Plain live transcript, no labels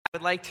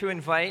I'd like to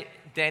invite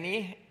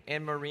Denny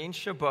and Maureen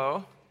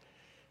Chabot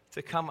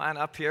to come on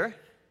up here.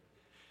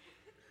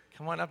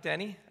 Come on up,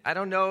 Denny. I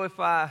don't know if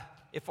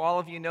all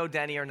of you know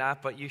Denny or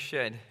not, but you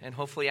should. And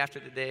hopefully after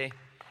today,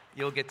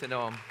 you'll get to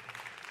know him.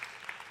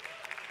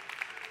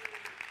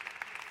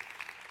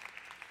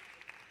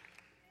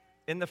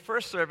 In the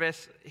first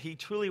service, he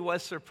truly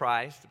was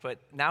surprised, but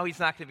now he's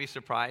not going to be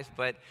surprised.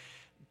 But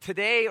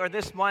today or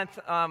this month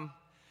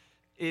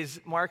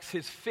marks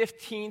his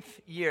 15th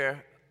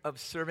year of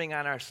serving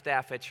on our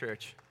staff at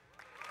church.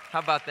 How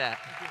about that?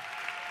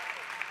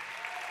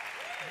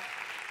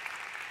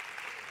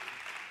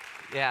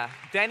 Yeah,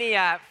 Denny,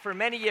 for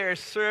many years,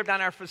 served on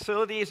our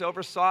facilities,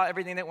 oversaw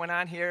everything that went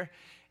on here.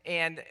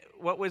 And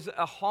what was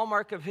a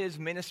hallmark of his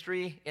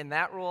ministry in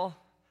that role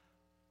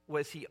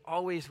was he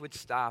always would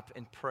stop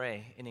and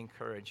pray and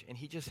encourage. And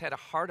he just had a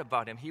heart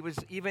about him. He was,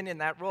 even in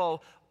that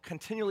role,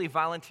 continually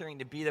volunteering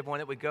to be the one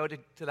that would go to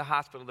the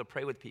hospital to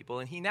pray with people.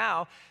 And he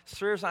now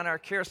serves on our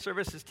care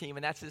services team,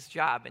 and that's his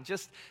job. And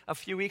just a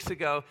few weeks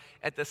ago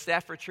at the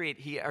staff retreat,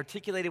 he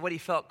articulated what he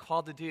felt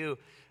called to do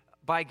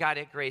by God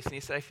at Grace. And he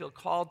said, I feel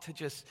called to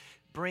just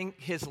bring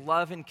his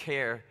love and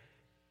care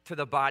to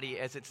the body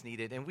as it's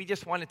needed. And we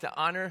just wanted to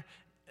honor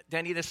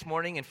Denny this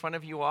morning in front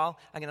of you all.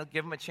 I'm going to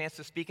give him a chance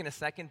to speak in a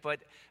second, but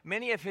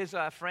many of his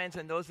friends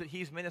and those that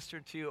he's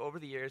ministered to over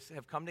the years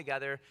have come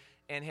together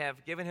and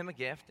have given him a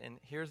gift, and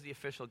here's the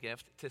official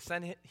gift, to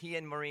send he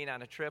and Maureen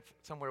on a trip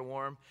somewhere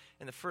warm.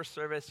 In the first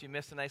service, you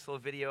missed a nice little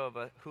video of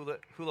a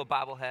hula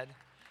bobblehead,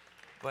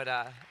 but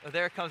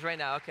there it comes right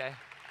now, okay.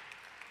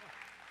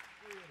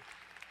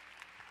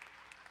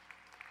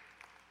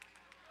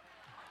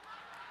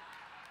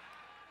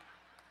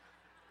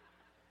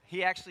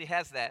 He actually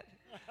has that.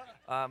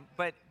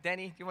 But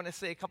Denny, do you want to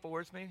say a couple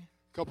words maybe?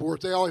 A couple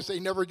words. They always say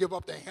never give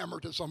up the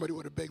hammer to somebody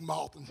with a big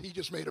mouth, and he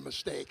just made a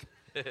mistake.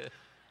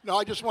 No,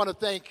 I just want to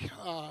thank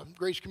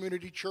Grace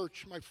Community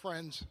Church, my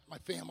friends, my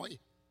family.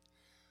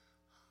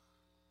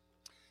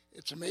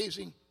 It's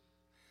amazing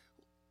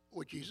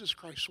what Jesus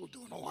Christ will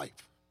do in a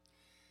life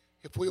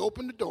if we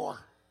open the door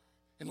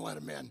and let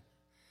him in.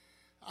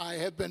 I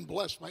have been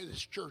blessed by this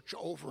church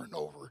over and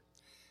over,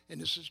 and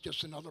this is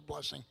just another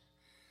blessing.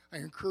 I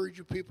encourage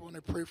you people, and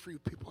I pray for you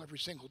people every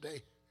single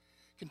day.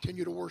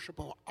 Continue to worship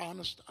an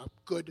honest, a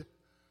good,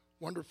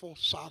 wonderful,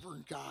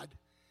 sovereign God.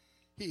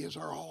 He is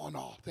our all in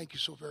all. Thank you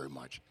so very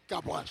much.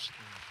 God bless.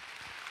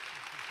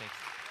 Thanks.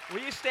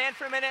 Will you stand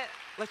for a minute?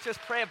 Let's just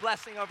pray a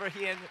blessing over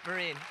he and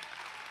Maureen.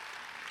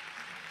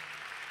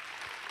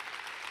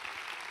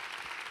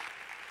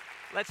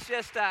 Let's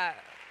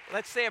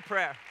say a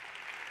prayer.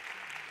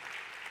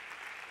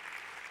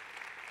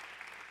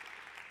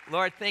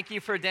 Lord, thank you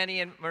for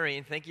Denny and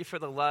Maureen. Thank you for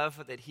the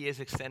love that he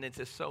has extended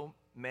to so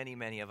many,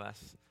 many of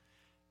us.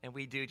 And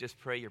we do just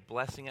pray your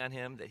blessing on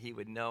him, that he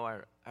would know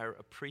our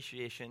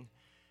appreciation,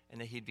 and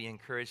that he'd be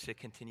encouraged to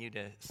continue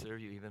to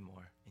serve you even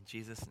more. In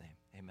Jesus' name,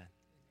 amen.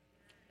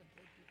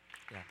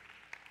 Yeah.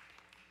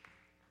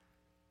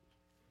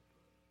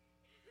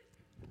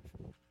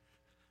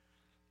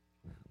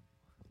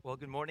 Well,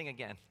 good morning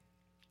again.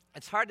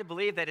 It's hard to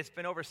believe that it's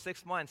been over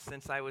 6 months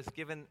since I was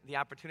given the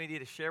opportunity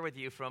to share with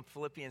you from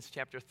Philippians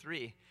chapter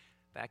 3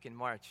 back in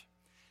March.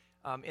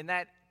 In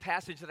that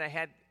passage that I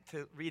had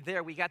to read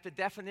there, we got the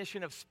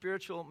definition of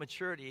spiritual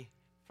maturity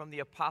from the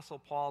Apostle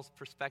Paul's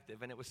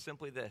perspective, and it was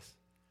simply this: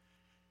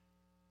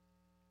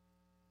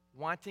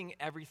 wanting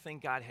everything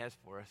God has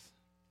for us,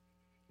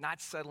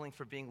 not settling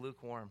for being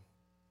lukewarm.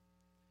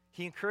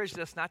 He encouraged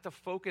us not to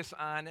focus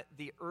on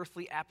the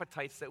earthly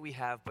appetites that we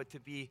have, but to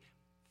be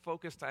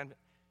focused on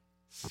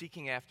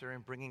seeking after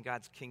and bringing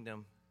God's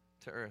kingdom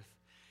to earth.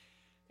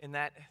 In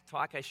that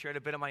talk, I shared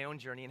a bit of my own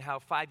journey and how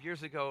 5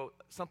 years ago,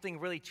 something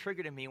really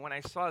triggered in me when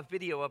I saw a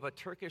video of a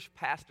Turkish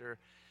pastor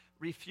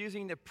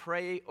refusing to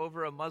pray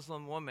over a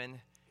Muslim woman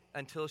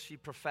until she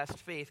professed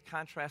faith,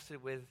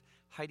 contrasted with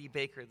Heidi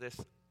Baker, this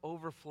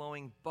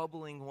overflowing,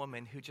 bubbling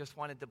woman who just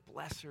wanted to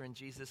bless her in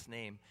Jesus'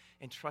 name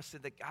and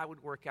trusted that God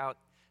would work out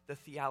the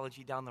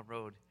theology down the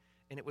road.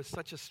 And it was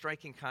such a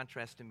striking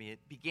contrast to me. It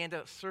began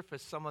to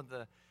surface some of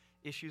the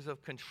issues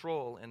of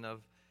control and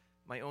of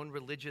my own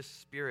religious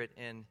spirit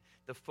and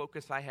the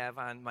focus I have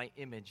on my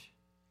image.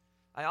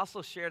 I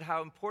also shared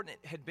how important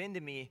it had been to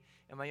me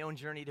in my own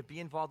journey to be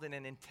involved in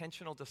an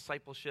intentional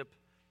discipleship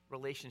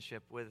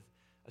relationship with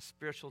a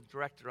spiritual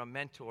director, a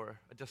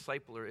mentor, a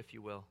discipler, if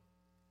you will.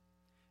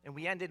 And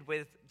we ended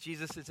with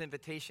Jesus'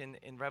 invitation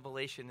in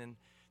Revelation in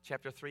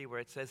chapter 3, where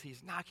it says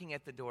he's knocking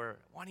at the door,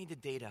 wanting to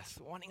date us,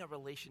 wanting a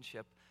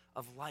relationship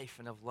of life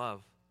and of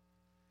love.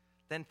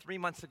 Then 3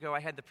 months ago, I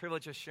had the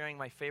privilege of sharing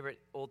my favorite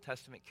Old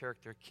Testament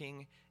character,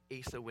 King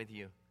Asa, with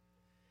you.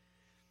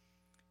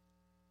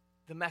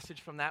 The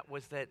message from that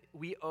was that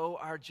we owe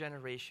our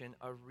generation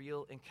a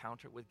real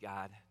encounter with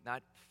God,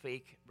 not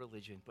fake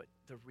religion, but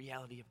the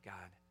reality of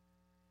God.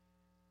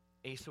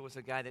 Asa was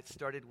a guy that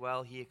started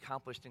well. He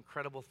accomplished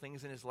incredible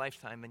things in his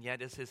lifetime, and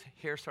yet as his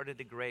hair started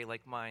to gray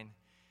like mine,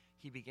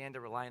 he began to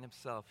rely on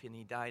himself, and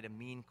he died a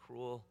mean,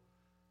 cruel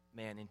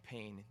man in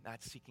pain,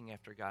 not seeking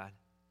after God.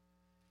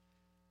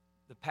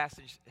 the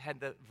passage had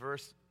the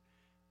verse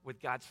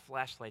with God's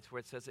flashlights where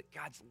it says that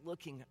God's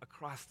looking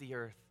across the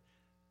earth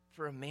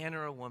for a man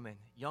or a woman,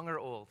 young or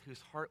old,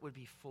 whose heart would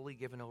be fully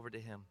given over to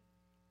him,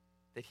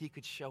 that he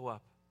could show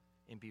up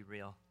and be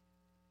real.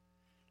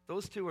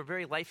 Those two were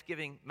very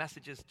life-giving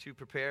messages to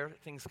prepare.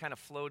 Things kind of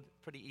flowed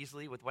pretty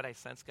easily with what I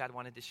sensed God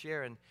wanted to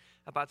share. And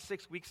about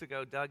 6 weeks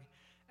ago, Doug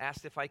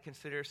asked if I'd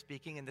consider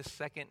speaking in the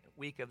second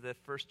week of the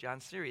First John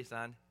series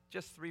on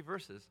just 3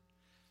 verses.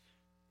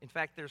 In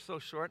fact, they're so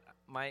short,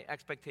 my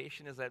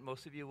expectation is that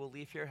most of you will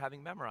leave here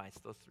having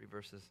memorized those 3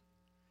 verses.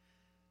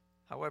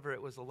 However,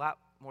 it was a lot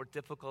more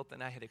difficult than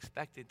I had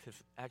expected to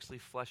actually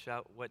flesh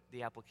out what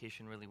the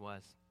application really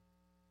was.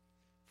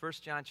 1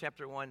 John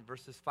chapter 1,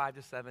 verses 5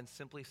 to 7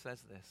 simply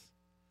says this.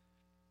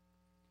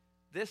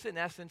 This, in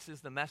essence,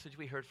 is the message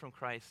we heard from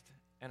Christ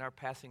and are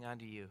passing on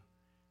to you.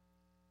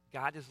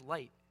 God is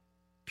light,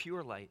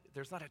 pure light.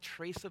 There's not a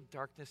trace of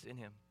darkness in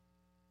him.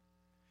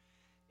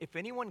 If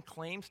anyone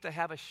claims to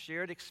have a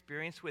shared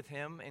experience with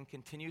him and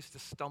continues to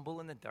stumble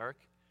in the dark,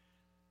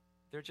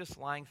 they're just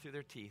lying through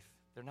their teeth.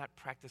 They're not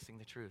practicing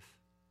the truth.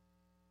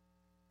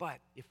 But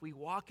if we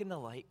walk in the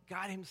light,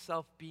 God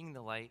himself being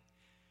the light,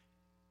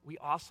 we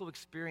also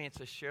experience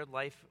a shared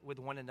life with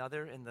one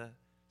another, and the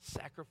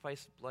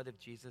sacrificed blood of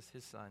Jesus,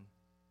 his son,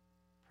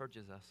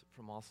 purges us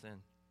from all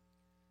sin.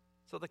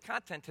 So the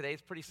content today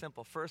is pretty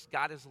simple. First,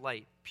 God is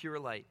light, pure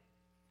light.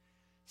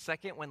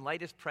 Second, when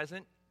light is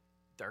present,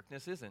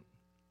 darkness isn't.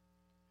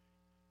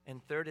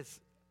 And third, it's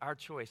our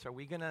choice. Are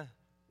we going to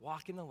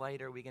walk in the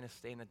light, or are we going to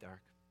stay in the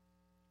dark?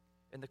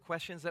 And the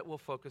questions that we'll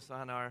focus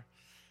on are,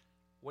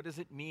 what does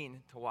it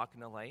mean to walk in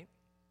the light?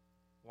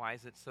 Why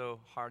is it so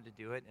hard to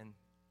do it? And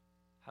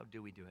how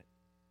do we do it?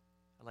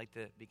 I'd like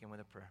to begin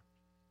with a prayer.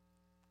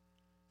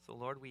 So,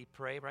 Lord, we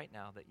pray right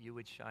now that you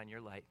would shine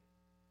your light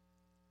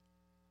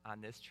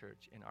on this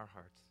church in our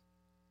hearts.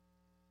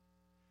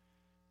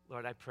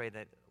 Lord, I pray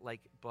that like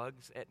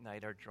bugs at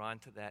night are drawn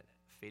to that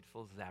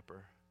fateful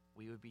zapper,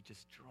 we would be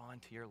just drawn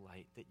to your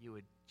light, that you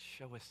would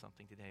show us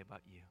something today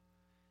about you,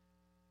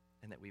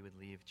 and that we would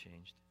leave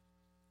changed.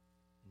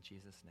 In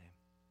Jesus' name,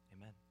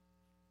 amen.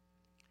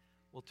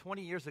 Well,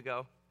 20 years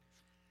ago,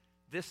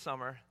 this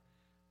summer,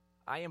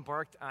 I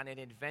embarked on an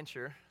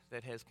adventure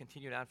that has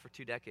continued on for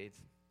 2 decades.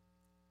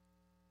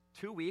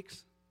 2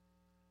 weeks,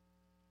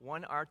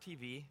 1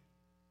 RTV,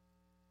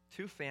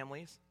 2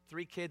 families,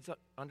 3 kids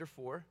under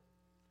 4,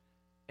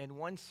 and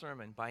 1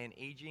 sermon by an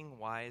aging,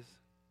 wise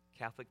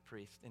Catholic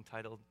priest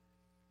entitled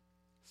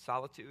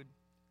Solitude,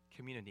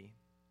 Community,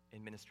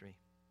 and Ministry.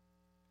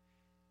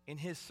 In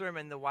his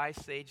sermon, the wise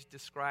sage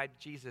described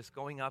Jesus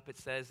going up, it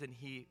says, and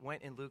he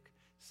went in Luke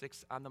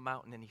 6 on the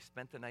mountain, and he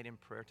spent the night in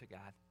prayer to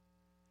God.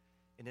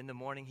 And in the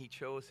morning, he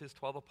chose his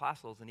 12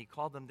 apostles, and he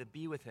called them to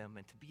be with him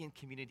and to be in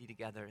community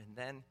together. And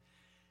then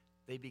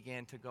they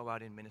began to go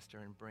out and minister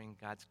and bring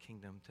God's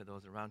kingdom to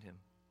those around him.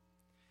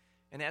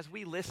 And as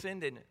we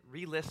listened and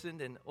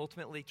re-listened and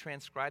ultimately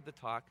transcribed the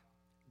talk,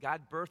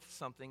 God birthed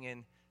something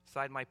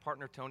inside my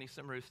partner, Tony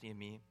Samrusti, and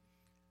me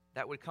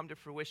that would come to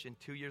fruition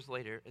 2 years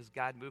later as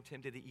God moved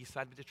him to the east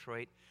side of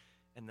Detroit,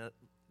 and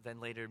then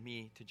later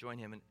me to join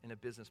him in a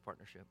business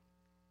partnership.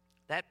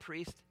 That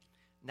priest,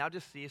 now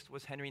deceased,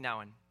 was Henry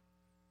Nouwen.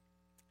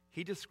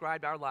 He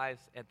described our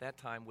lives at that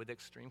time with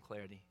extreme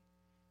clarity.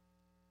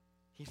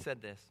 He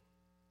said this: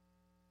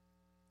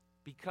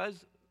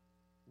 because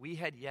we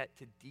had yet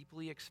to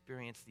deeply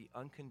experience the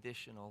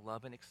unconditional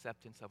love and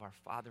acceptance of our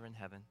Father in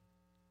heaven,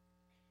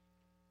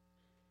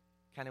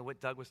 kind of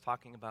what Doug was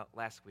talking about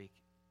last week,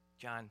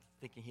 John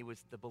thinking he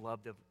was the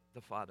beloved of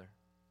the Father.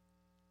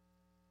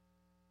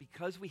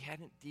 Because we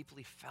hadn't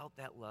deeply felt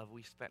that love,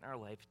 we spent our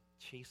life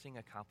chasing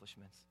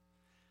accomplishments,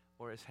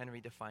 or as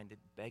Henry defined it,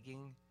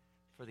 begging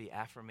for the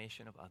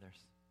affirmation of others.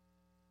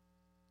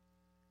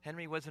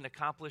 Henry was an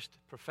accomplished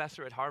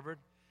professor at Harvard,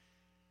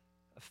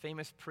 a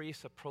famous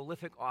priest, a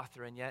prolific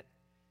author, and yet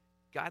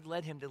God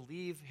led him to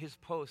leave his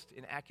post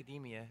in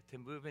academia to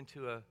move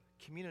into a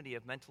community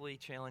of mentally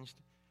challenged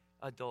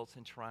adults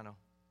in Toronto.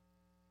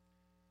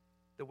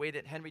 The way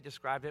that Henry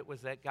described it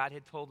was that God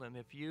had told him,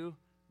 if you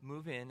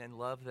move in and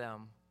love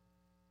them,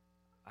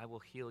 I will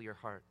heal your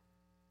heart.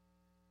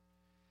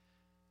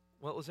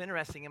 Well, it was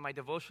interesting. In my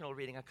devotional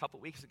reading a couple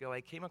weeks ago, I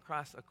came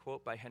across a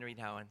quote by Henry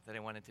Nouwen that I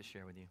wanted to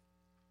share with you.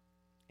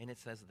 And it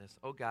says this: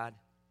 "Oh God,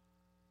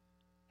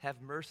 have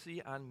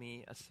mercy on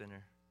me, a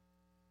sinner.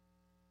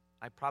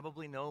 I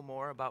probably know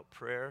more about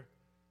prayer,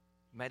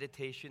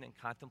 meditation, and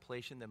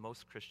contemplation than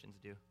most Christians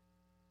do.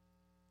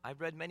 I've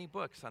read many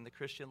books on the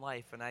Christian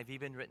life, and I've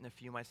even written a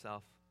few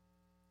myself.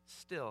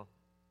 Still,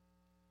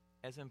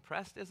 as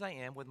impressed as I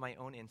am with my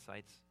own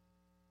insights,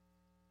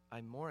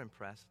 I'm more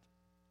impressed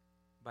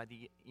by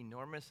the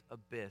enormous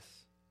abyss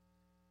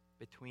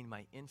between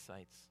my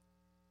insights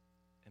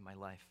and my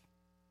life."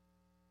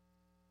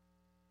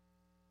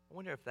 I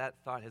wonder if that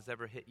thought has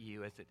ever hit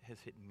you as it has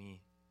hit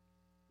me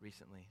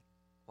recently.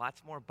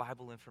 Lots more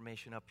Bible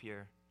information up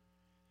here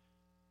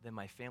than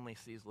my family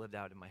sees lived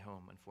out in my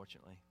home,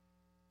 unfortunately.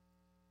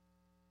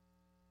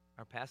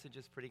 Our passage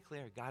is pretty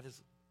clear. God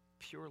is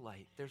pure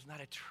light. There's not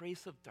a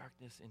trace of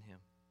darkness in him.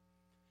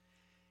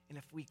 And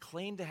if we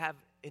claim to have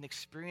an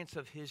experience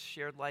of his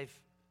shared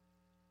life,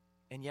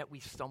 and yet we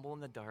stumble in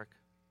the dark,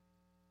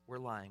 we're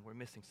lying. We're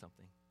missing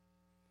something.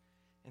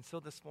 And so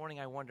this morning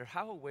I wonder,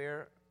 how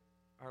aware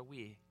are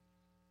we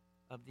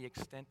of the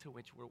extent to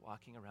which we're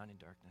walking around in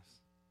darkness?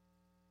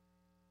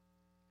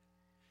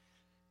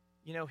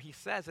 You know, he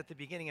says at the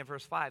beginning of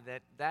verse 5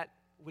 that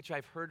which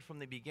I've heard from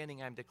the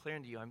beginning I'm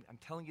declaring to you. I'm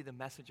telling you the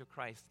message of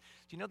Christ.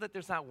 Do you know that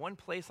there's not one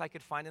place I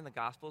could find in the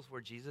Gospels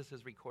where Jesus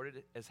is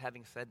recorded as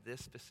having said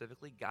this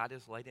specifically, God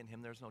is light, in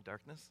him there's no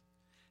darkness?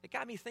 It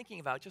got me thinking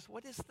about just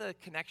what is the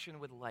connection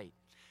with light.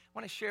 I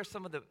want to share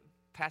some of the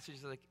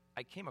passages that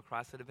I came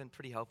across that have been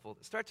pretty helpful.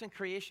 It starts in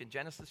creation,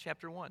 Genesis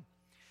chapter 1.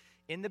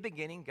 In the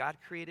beginning, God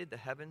created the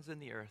heavens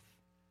and the earth.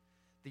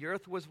 The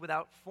earth was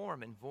without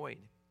form and void,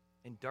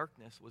 and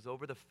darkness was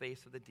over the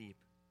face of the deep.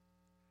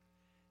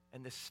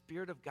 And the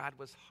Spirit of God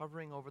was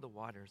hovering over the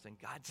waters. And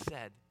God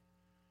said,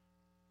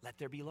 let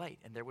there be light.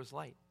 And there was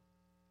light.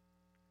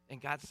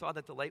 And God saw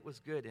that the light was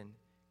good, and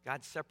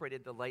God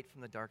separated the light from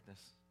the darkness.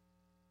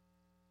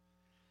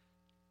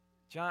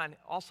 John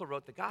also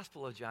wrote the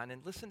Gospel of John,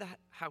 and listen to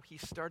how he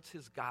starts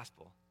his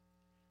Gospel.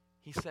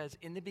 He says,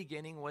 in the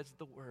beginning was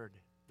the Word.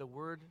 The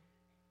Word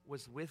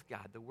was with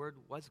God. The Word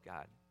was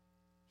God.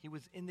 He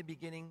was in the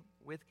beginning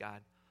with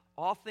God.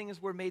 All things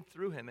were made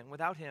through him, and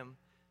without him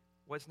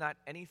was not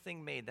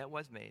anything made that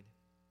was made.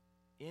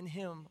 In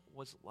him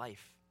was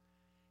life,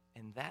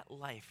 and that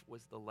life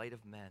was the light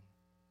of men.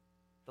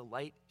 The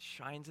light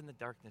shines in the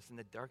darkness, and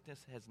the darkness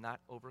has not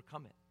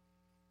overcome it.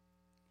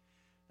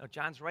 Now,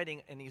 John's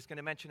writing, and he's going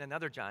to mention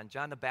another John,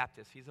 John the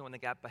Baptist. He's the one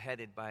that got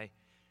beheaded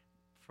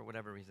for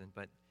whatever reason.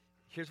 But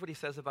here's what he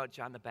says about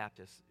John the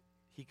Baptist.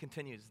 He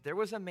continues, there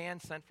was a man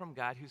sent from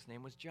God whose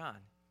name was John.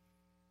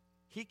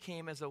 He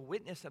came as a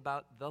witness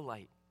about the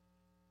light,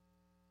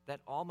 that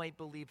all might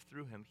believe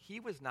through him. He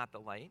was not the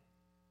light.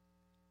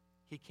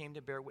 He came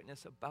to bear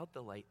witness about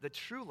the light. The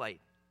true light,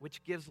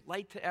 which gives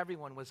light to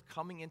everyone, was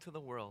coming into the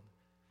world.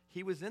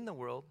 He was in the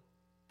world.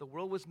 The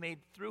world was made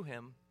through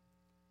him,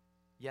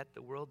 yet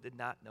the world did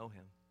not know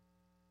him.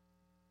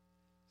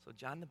 So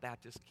John the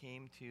Baptist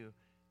came to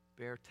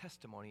bear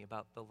testimony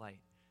about the light.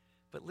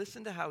 But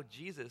listen to how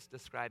Jesus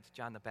describes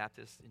John the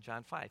Baptist in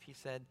John 5. He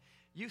said,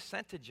 you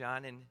sent to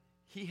John, and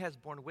he has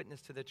borne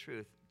witness to the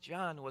truth.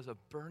 John was a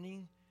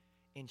burning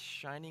and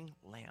shining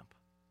lamp,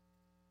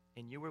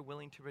 and you were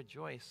willing to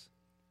rejoice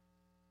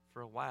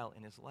for a while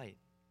in his light.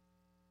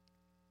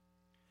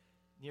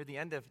 Near the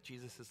end of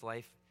Jesus'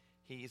 life,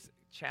 he's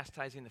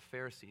chastising the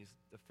Pharisees.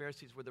 The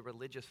Pharisees were the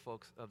religious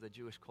folks of the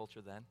Jewish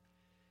culture then.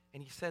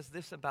 And he says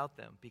this about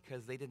them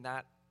because they did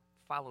not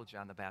follow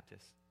John the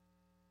Baptist.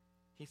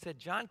 He said,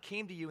 John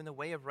came to you in the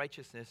way of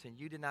righteousness, and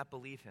you did not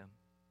believe him.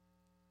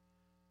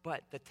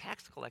 But the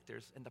tax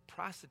collectors and the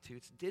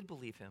prostitutes did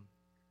believe him.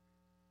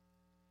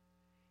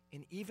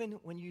 And even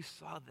when you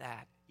saw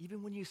that,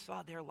 even when you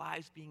saw their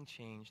lives being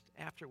changed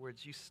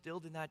afterwards, you still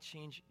did not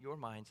change your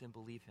minds and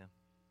believe him.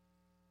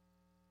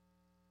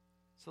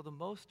 So the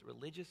most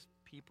religious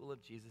people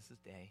of Jesus'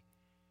 day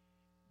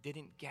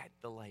didn't get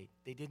the light.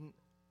 They didn't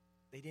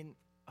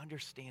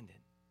understand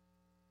it.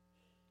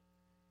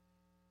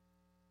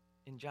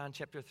 In John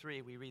chapter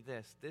 3, we read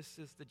this. This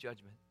is the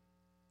judgment.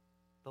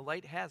 The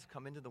light has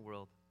come into the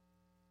world,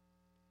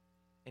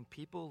 and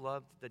people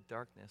loved the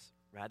darkness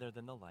rather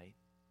than the light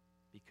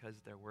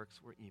because their works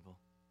were evil.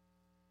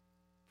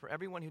 For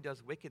everyone who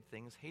does wicked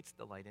things hates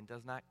the light and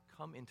does not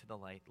come into the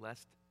light,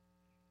 lest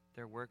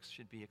their works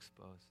should be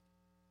exposed.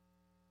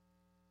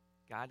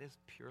 God is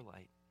pure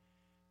light.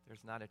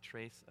 There's not a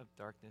trace of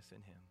darkness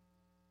in him.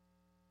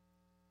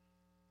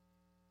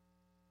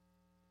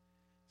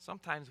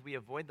 Sometimes we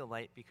avoid the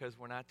light because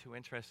we're not too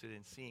interested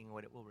in seeing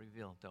what it will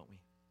reveal, don't we?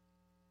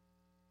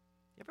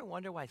 You ever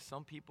wonder why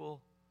some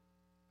people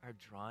are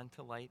drawn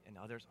to light and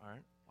others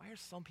aren't? Why are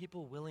some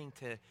people willing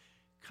to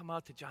come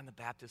out to John the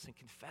Baptist and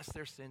confess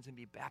their sins and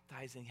be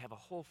baptized and have a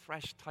whole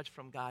fresh touch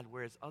from God,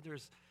 whereas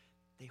others,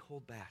 they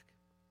hold back?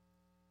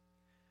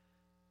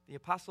 The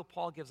Apostle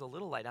Paul gives a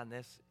little light on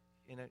this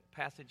in a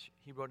passage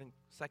he wrote in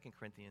 2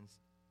 Corinthians.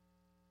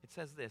 It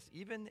says this,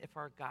 even if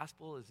our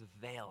gospel is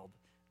veiled,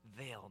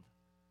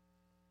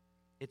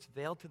 it's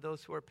veiled to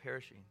those who are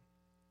perishing.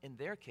 In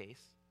their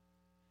case,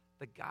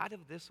 the God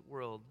of this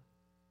world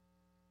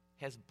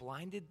has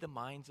blinded the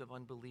minds of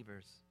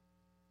unbelievers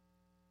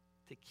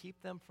to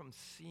keep them from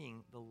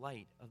seeing the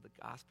light of the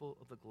gospel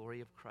of the glory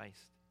of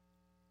Christ,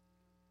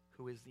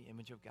 who is the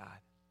image of God.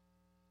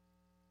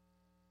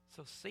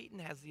 So Satan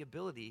has the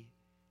ability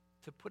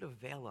to put a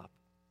veil up,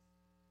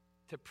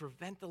 to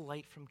prevent the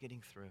light from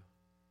getting through.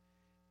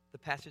 The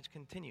passage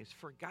continues,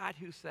 for God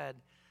who said,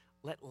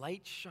 let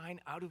light shine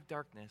out of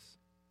darkness,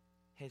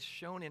 has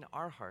shone in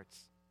our hearts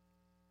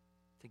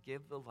to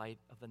give the light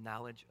of the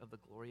knowledge of the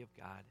glory of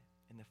God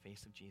in the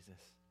face of Jesus.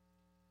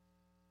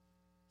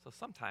 So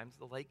sometimes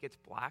the light gets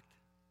blocked,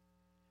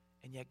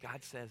 and yet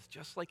God says,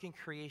 just like in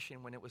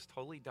creation when it was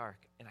totally dark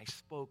and I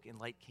spoke and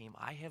light came,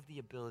 I have the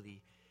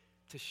ability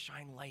to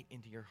shine light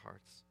into your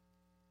hearts.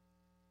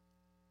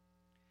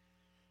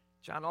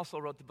 John also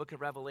wrote the book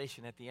of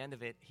Revelation. At the end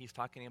of it, he's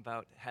talking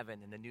about heaven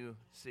and the new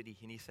city.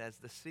 And he says,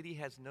 the city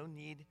has no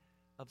need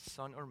of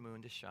sun or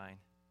moon to shine,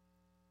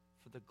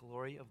 for the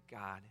glory of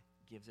God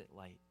gives it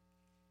light.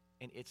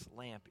 And its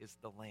lamp is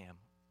the Lamb,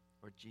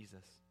 or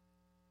Jesus.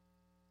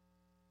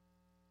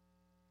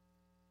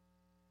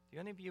 Do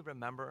any of you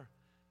remember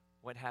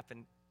what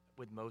happened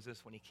with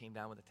Moses when he came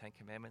down with the Ten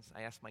Commandments?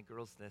 I asked my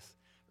girls this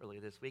earlier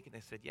this week, and they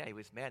said, yeah, he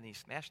was mad and he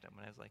smashed them.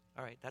 And I was like,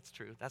 all right, that's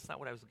true. That's not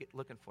what I was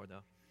looking for,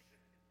 though.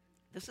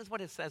 This is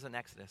what it says in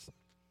Exodus.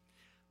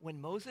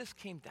 When Moses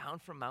came down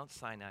from Mount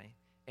Sinai,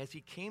 as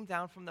he came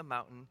down from the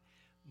mountain,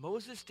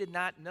 Moses did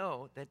not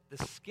know that the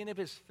skin of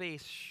his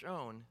face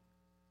shone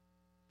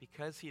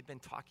because he had been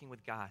talking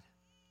with God.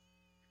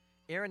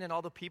 Aaron and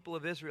all the people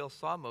of Israel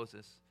saw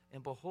Moses,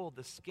 and behold,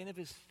 the skin of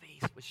his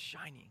face was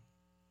shining,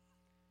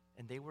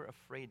 and they were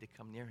afraid to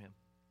come near him.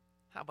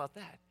 How about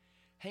that?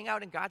 Hang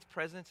out in God's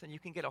presence, and you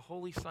can get a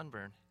holy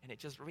sunburn, and it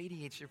just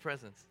radiates your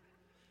presence.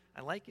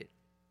 I like it.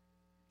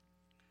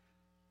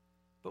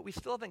 But we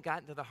still haven't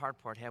gotten to the hard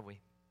part, have we?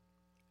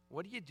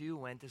 What do you do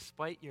when,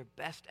 despite your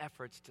best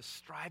efforts to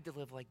strive to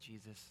live like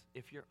Jesus,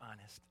 if you're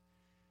honest,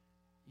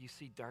 you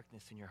see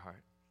darkness in your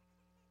heart?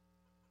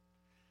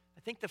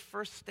 I think the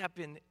first step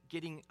in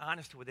getting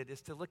honest with it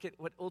is to look at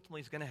what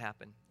ultimately is going to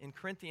happen. In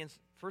 1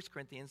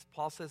 Corinthians,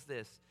 Paul says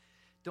this,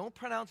 don't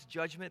pronounce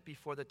judgment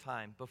before the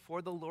time,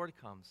 before the Lord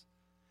comes,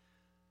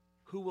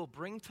 who will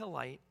bring to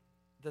light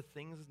the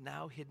things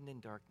now hidden in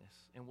darkness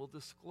and will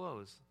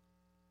disclose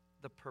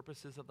the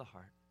purposes of the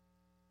heart.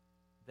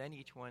 Then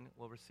each one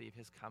will receive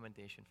his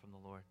commendation from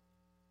the Lord.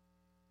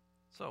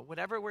 So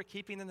whatever we're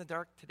keeping in the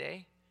dark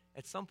today,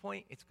 at some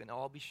point it's going to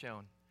all be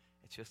shown.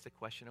 It's just a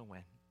question of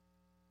when.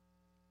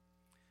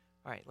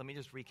 All right, let me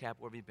just recap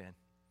where we've been.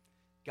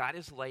 God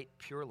is light,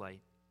 pure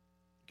light.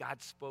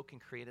 God spoke and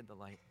created the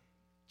light.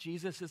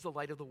 Jesus is the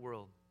light of the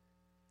world.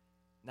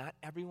 Not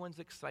everyone's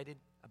excited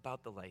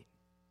about the light.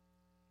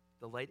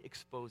 The light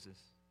exposes,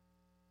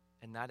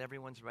 and not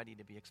everyone's ready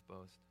to be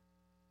exposed.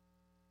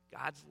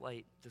 God's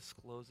light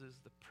discloses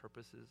the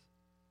purposes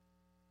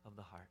of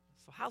the heart.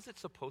 So how's it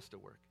supposed to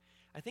work?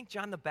 I think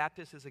John the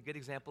Baptist is a good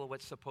example of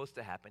what's supposed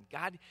to happen.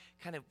 God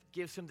kind of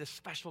gives him this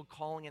special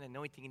calling and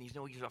anointing, and he's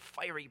a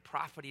fiery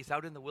prophet. He's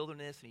out in the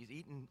wilderness, and he's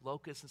eating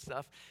locusts and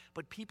stuff.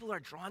 But people are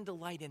drawn to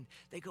light, and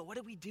they go, what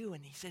do we do?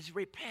 And he says,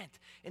 repent.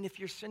 And if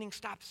you're sinning,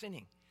 stop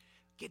sinning.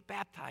 Get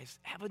baptized.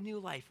 Have a new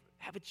life.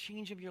 Have a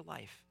change of your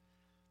life.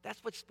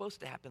 That's what's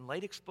supposed to happen.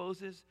 Light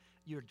exposes,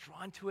 you're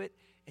drawn to it,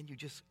 and you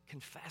just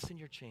confess and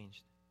you're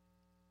changed.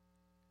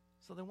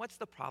 So then what's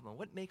the problem?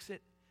 What makes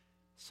it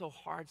so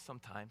hard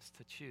sometimes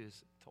to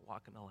choose to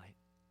walk in the light?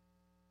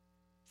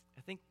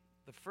 I think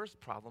the first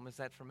problem is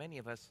that for many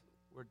of us,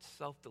 we're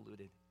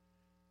self-deluded.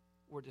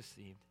 We're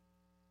deceived.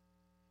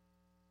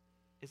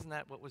 Isn't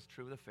that what was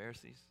true of the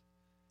Pharisees?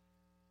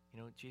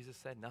 You know, Jesus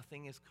said,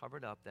 nothing is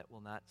covered up that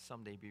will not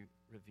someday be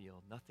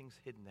revealed. Nothing's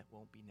hidden that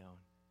won't be known.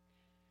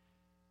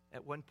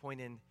 At one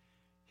point in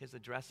his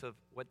address of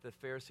what the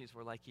Pharisees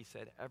were like, he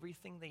said,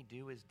 everything they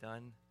do is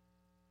done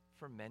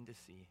for men to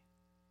see.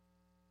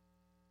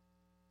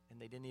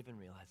 And they didn't even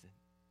realize it.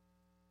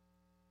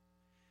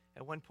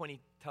 At one point, he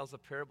tells a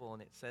parable,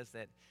 and it says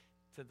that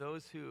to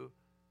those who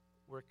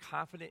were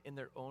confident in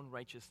their own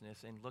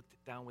righteousness and looked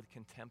down with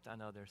contempt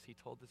on others, he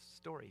told this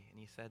story, and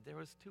he said there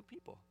was two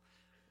people.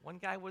 One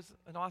guy was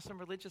an awesome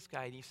religious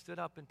guy, and he stood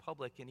up in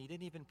public, and he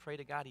didn't even pray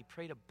to God. He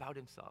prayed about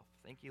himself.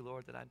 Thank you,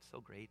 Lord, that I'm so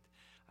great.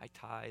 I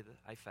tithe,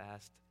 I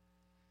fast.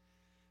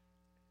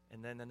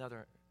 And then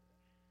another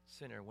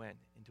sinner went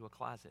into a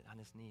closet on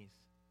his knees,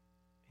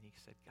 and he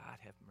said, God,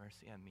 have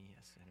mercy on me,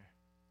 a sinner.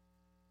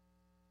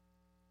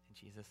 And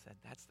Jesus said,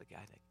 that's the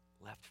guy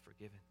that left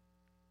forgiven.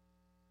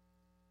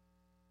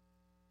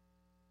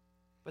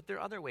 But there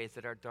are other ways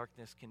that our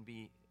darkness can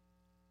be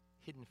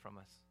hidden from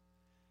us.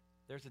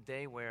 There's a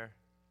day where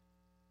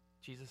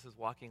Jesus is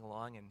walking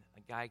along, and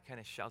a guy kind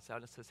of shouts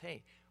out and says,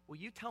 hey, will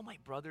you tell my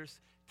brothers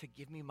to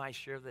give me my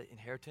share of the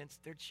inheritance?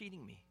 They're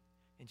cheating me.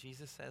 And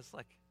Jesus says,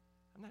 look,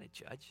 I'm not a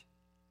judge.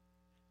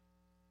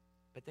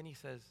 But then he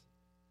says,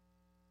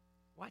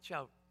 watch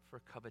out for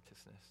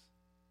covetousness.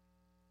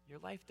 Your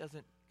life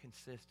doesn't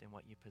consist in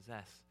what you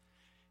possess.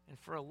 And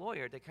for a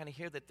lawyer to kind of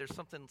hear that there's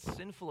something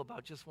sinful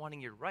about just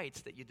wanting your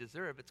rights that you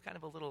deserve, it's kind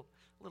of a little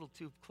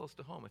too close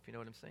to home, if you know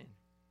what I'm saying.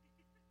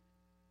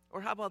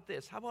 Or how about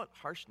this? How about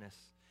harshness?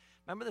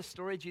 Remember the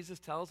story Jesus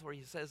tells where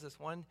he says this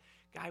one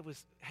guy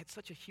had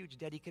such a huge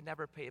debt he could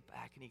never pay it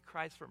back, and he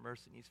cries for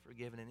mercy and he's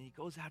forgiven, and he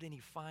goes out and he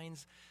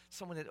finds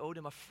someone that owed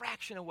him a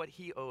fraction of what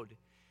he owed,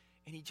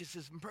 and he just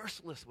is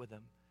merciless with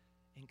him.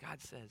 And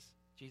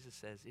Jesus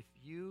says, if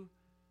you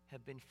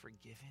have been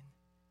forgiven,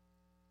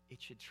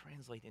 it should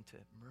translate into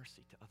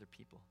mercy to other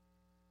people.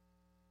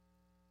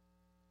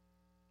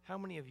 How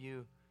many of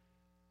you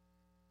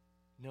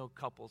know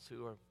couples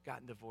who have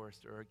gotten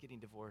divorced or are getting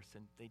divorced,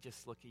 and they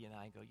just look at you and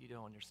I and go, you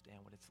don't understand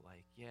what it's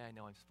like. Yeah, I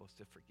know I'm supposed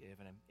to forgive,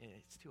 and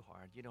it's too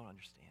hard. You don't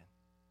understand.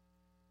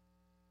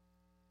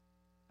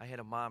 I had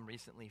a mom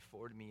recently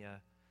forward me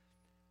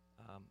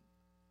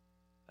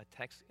a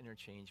text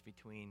interchange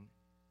between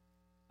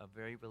a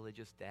very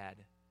religious dad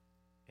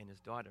and his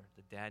daughter.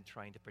 The dad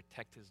trying to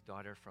protect his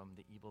daughter from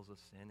the evils of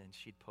sin, and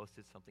she'd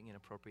posted something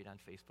inappropriate on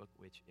Facebook,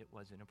 which it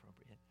was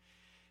inappropriate.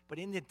 But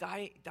in the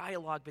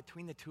dialogue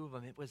between the two of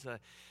them, it was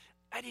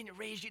I didn't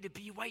raise you to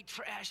be white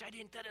trash. I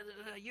didn't,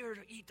 you're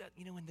to eat that.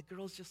 And the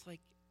girl's just like,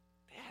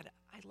 Dad,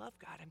 I love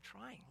God. I'm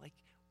trying. Like,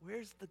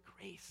 where's the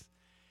grace?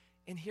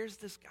 And here's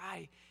this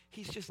guy.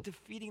 He's just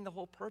defeating the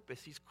whole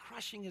purpose. He's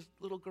crushing his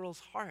little girl's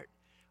heart.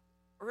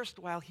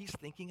 Erstwhile, he's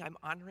thinking, I'm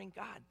honoring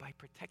God by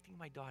protecting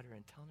my daughter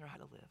and telling her how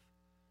to live.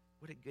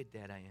 What a good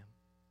dad I am.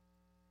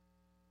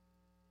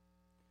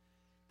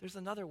 There's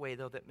another way,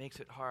 though, that makes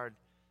it hard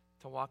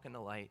to walk in the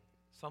light.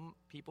 Some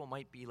people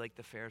might be like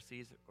the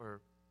Pharisees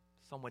or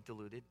somewhat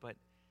deluded, but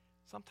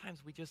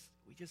sometimes we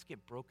just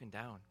get broken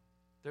down.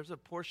 There's a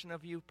portion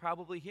of you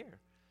probably here.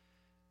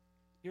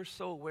 You're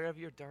so aware of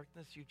your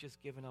darkness, you've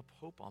just given up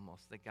hope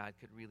almost that God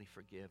could really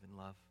forgive and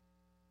love.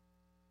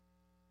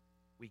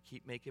 We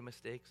keep making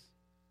mistakes.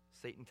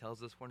 Satan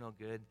tells us we're no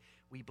good.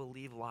 We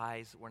believe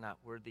lies, we're not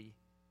worthy.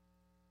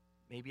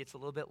 Maybe it's a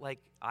little bit like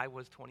I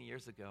was 20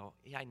 years ago.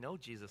 Yeah, I know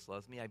Jesus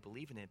loves me. I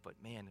believe in it. But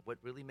man, what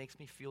really makes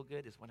me feel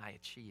good is when I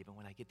achieve and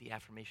when I get the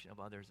affirmation of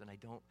others, and I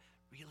don't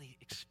really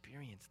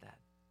experience that.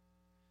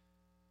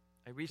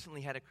 I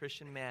recently had a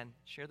Christian man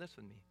share this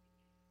with me.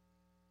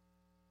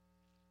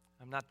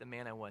 I'm not the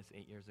man I was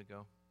 8 years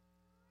ago.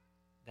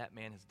 That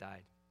man has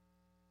died.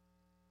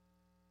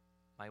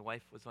 My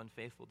wife was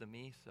unfaithful to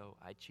me, so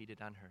I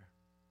cheated on her.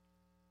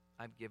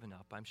 I've given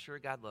up. I'm sure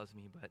God loves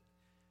me, but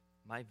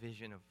my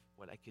vision of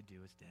what I could do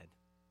is dead.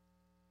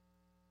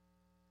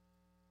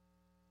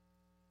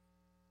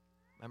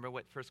 Remember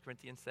what 1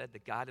 Corinthians said? The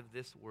God of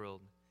this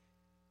world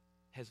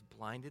has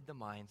blinded the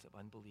minds of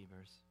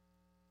unbelievers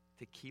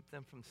to keep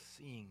them from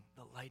seeing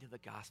the light of the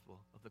gospel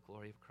of the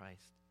glory of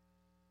Christ.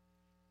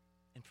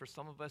 And for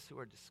some of us who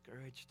are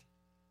discouraged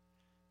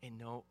and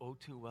know oh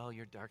too well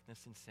your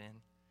darkness and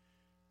sin,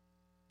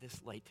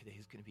 this light today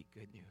is going to be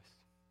good news.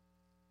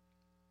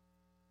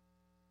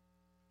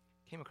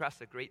 Came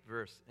across a great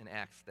verse in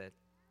Acts that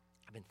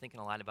I've been thinking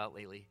a lot about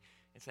lately.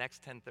 It's Acts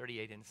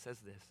 10:38, and it says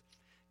this: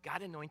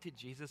 God anointed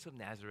Jesus of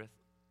Nazareth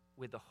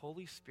with the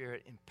Holy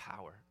Spirit and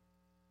power.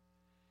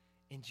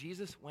 And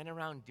Jesus went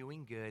around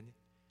doing good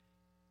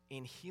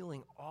and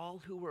healing all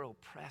who were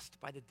oppressed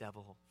by the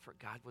devil, for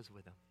God was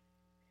with him.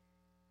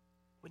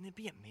 Wouldn't it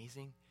be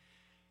amazing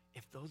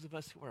if those of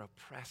us who are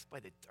oppressed by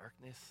the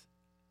darkness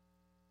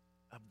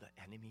of the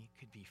enemy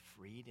could be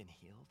freed and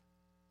healed?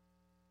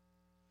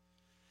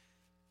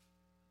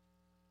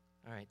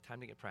 All right, time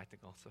to get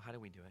practical. So how do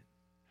we do it?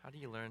 How do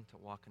you learn to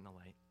walk in the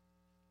light?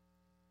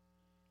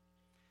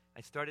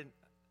 I started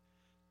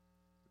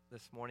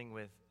this morning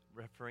with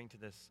referring to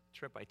this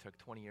trip I took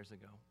 20 years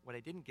ago. What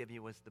I didn't give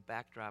you was the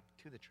backdrop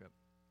to the trip.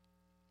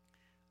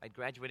 I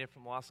graduated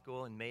from law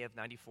school in May of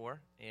 '94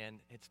 and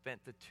had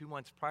spent the 2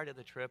 months prior to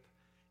the trip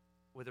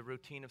with a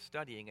routine of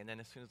studying. And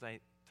then as soon as I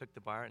took the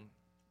bar, and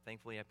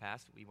thankfully I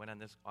passed, we went on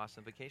this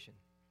awesome vacation.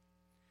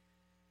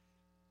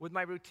 With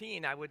my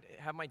routine, I would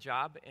have my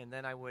job, and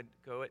then I would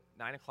go at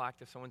 9 o'clock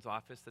to someone's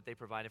office that they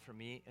provided for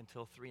me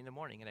until 3 in the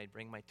morning, and I'd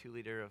bring my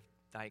 2-liter of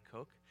Diet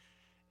Coke,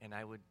 and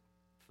I would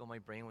fill my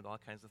brain with all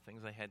kinds of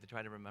things I had to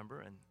try to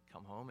remember and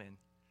come home, and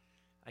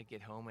I'd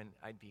get home, and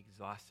I'd be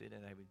exhausted,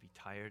 and I would be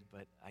tired,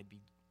 but I'd be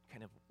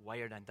kind of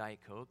wired on Diet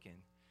Coke, and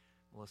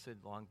Melissa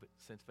had long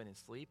since been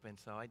asleep, and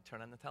so I'd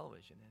turn on the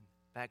television. And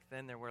back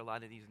then, there were a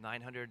lot of these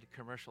 900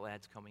 commercial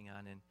ads coming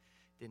on, and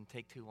it didn't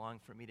take too long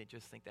for me to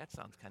just think, that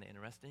sounds kind of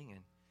interesting,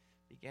 and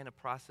began a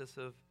process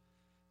of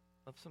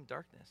some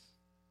darkness.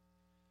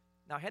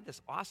 Now, I had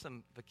this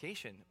awesome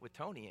vacation with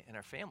Tony and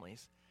our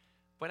families,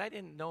 but I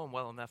didn't know him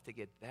well enough to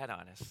get that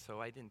honest,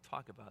 so I didn't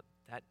talk about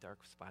that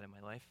dark spot in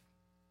my life.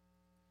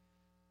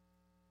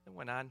 It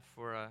went on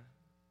for a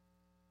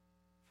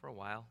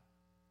while.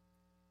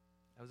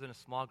 I was in a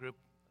small group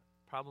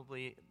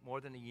probably more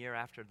than a year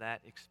after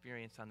that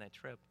experience on that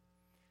trip.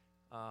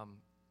 I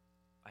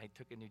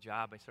took a new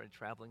job, I started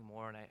traveling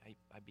more, and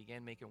I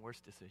began making worse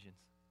decisions.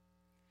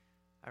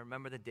 I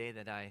remember the day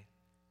that I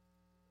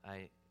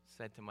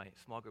said to my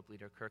small group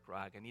leader, Kirk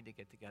Rogg, I need to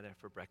get together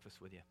for breakfast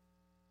with you.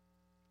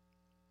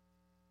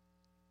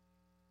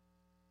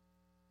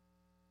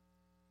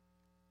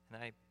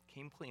 And I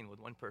came clean with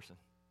one person.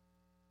 I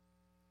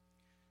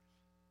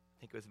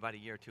think it was about a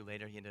year or two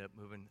later, he ended up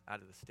moving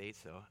out of the state,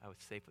 so I was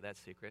safe with that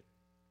secret.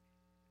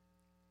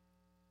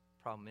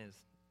 Problem is,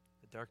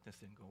 the darkness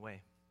didn't go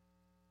away.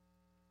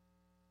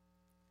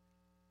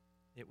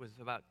 It was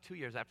about 2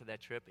 years after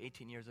that trip,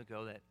 18 years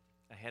ago, that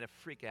I had a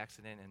freak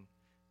accident, and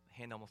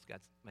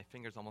my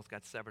fingers almost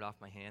got severed off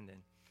my hand,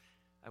 and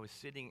I was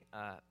sitting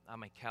on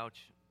my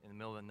couch in the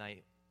middle of the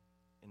night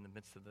in the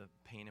midst of the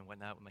pain and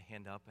whatnot with my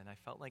hand up, and I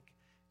felt like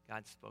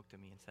God spoke to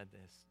me and said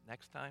this: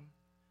 next time,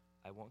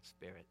 I won't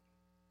spare it.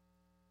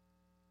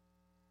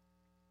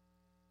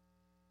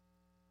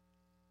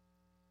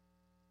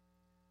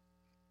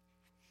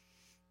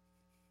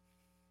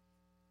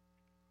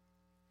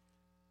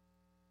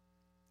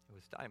 It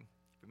was time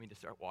for me to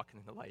start walking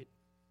in the light.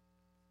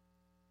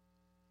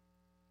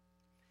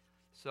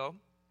 So,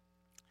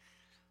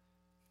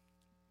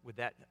 with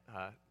that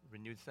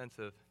renewed sense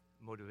of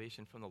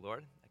motivation from the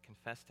Lord, I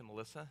confessed to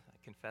Melissa, I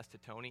confessed to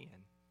Tony,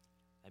 and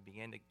I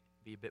began to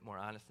be a bit more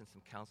honest in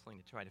some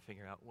counseling to try to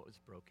figure out what was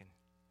broken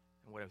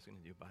and what I was going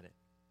to do about it.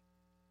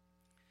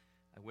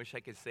 I wish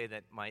I could say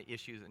that my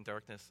issues in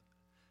darkness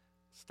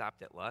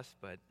stopped at lust,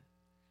 but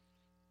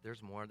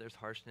there's more. There's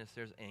harshness,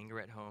 there's anger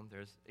at home,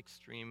 there's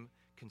extreme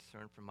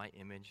concern for my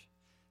image,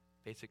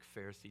 basic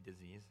Pharisee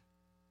disease,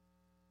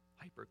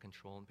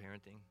 hyper-control in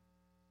parenting.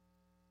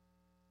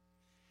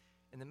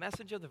 And the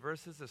message of the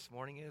verses this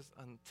morning is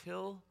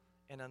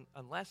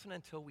unless and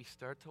until we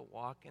start to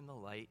walk in the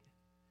light,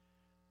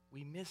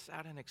 we miss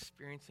out on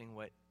experiencing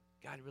what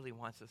God really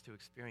wants us to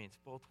experience,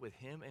 both with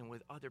Him and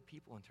with other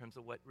people in terms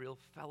of what real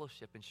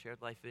fellowship and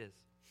shared life is.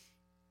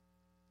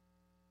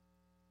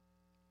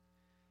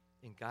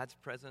 In God's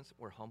presence,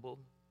 we're humbled.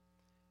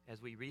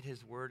 As we read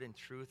His word in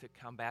truth, it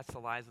combats the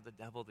lies of the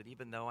devil that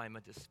even though I'm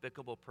a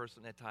despicable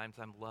person at times,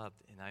 I'm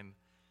loved. And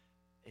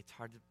it's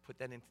hard to put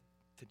that into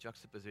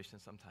juxtaposition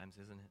sometimes,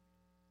 isn't it?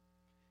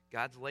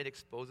 God's light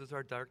exposes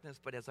our darkness,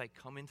 but as I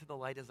come into the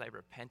light, as I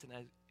repent and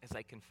as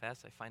I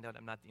confess, I find out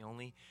I'm not the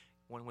only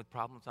one with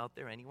problems out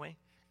there anyway.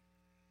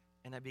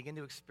 And I begin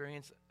to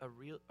experience a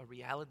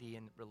reality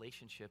in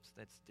relationships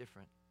that's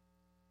different.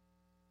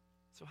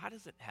 So how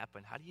does it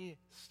happen? How do you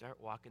start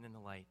walking in the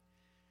light?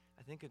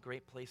 I think a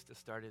great place to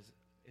start is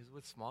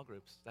with small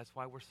groups. That's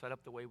why we're set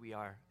up the way we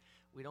are.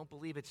 We don't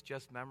believe it's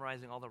just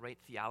memorizing all the right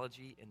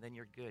theology and then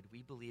you're good.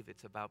 We believe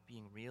it's about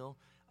being real,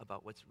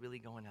 about what's really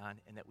going on,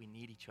 and that we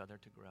need each other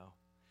to grow.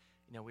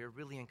 You know, we were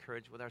really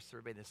encouraged with our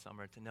survey this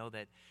summer to know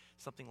that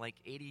something like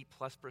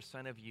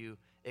 80+% of you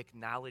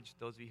acknowledged,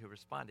 those of you who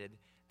responded,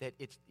 that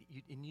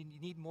you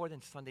need more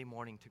than Sunday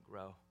morning to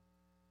grow.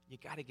 You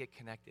got to get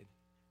connected.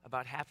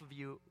 About half of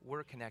you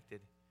were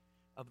connected.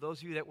 Of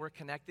those of you that were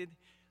connected,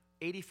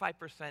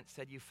 85%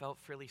 said you felt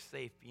fairly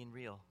safe being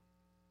real.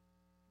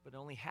 But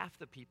only half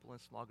the people in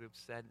small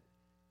groups said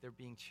they're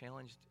being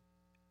challenged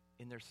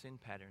in their sin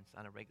patterns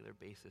on a regular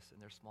basis in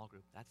their small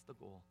group. That's the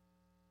goal.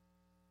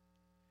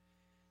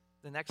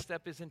 The next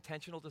step is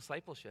intentional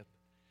discipleship.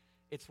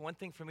 It's one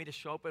thing for me to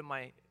show up in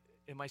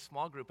my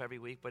small group every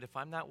week, but if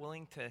I'm not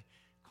willing to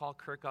call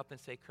Kirk up and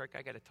say, Kirk,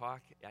 I got to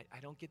talk, I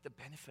don't get the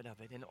benefit of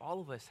it. And all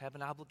of us have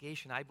an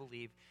obligation, I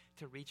believe,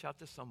 to reach out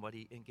to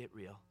somebody and get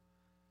real.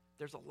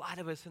 There's a lot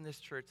of us in this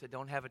church that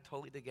don't have it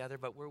totally together,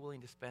 but we're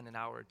willing to spend an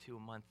hour or two a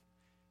month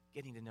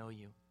getting to know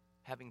you,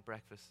 having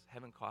breakfast,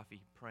 having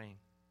coffee, praying.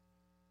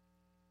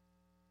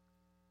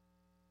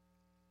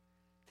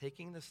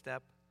 Taking the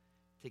step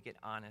to get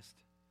honest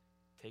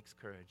takes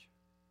courage.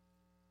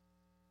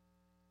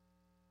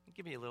 I'll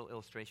give you a little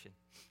illustration.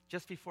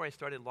 Just before I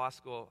started law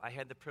school, I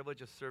had the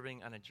privilege of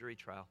serving on a jury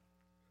trial.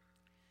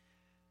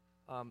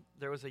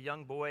 There was a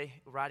young boy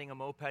riding a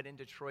moped in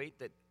Detroit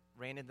that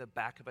ran into the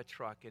back of a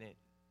truck, and it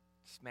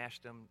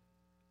smashed him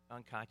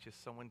unconscious.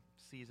 Someone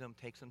sees him,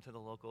 takes him to the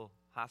local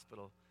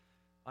hospital.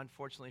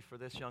 Unfortunately for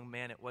this young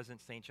man, it wasn't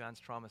St. John's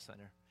Trauma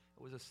Center.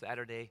 It was a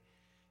Saturday.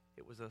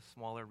 It was a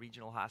smaller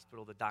regional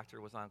hospital. The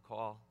doctor was on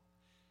call.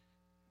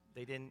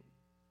 They didn't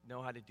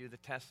know how to do the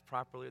test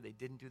properly. They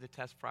didn't do the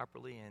test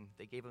properly, and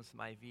they gave him some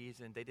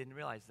IVs, and they didn't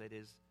realize that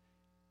his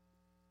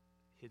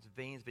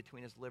veins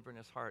between his liver and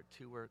his heart,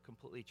 two were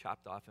completely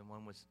chopped off, and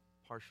one was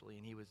partially,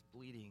 and he was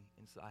bleeding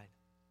inside.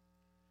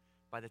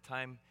 By the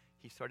time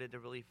he started to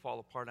really fall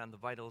apart on the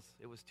vitals,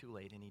 it was too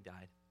late, and he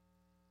died.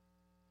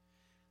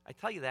 I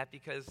tell you that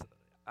because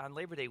on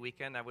Labor Day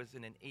weekend, I was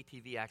in an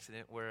ATV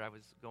accident where I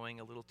was going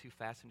a little too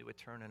fast into a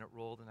turn, and it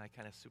rolled, and I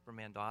kind of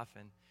Supermaned off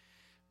and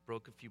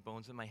broke a few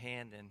bones in my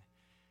hand, and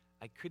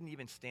I couldn't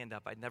even stand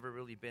up. I'd never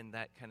really been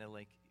that kind of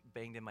like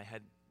banged in my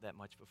head that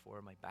much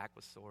before. My back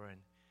was sore, and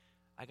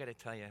I got to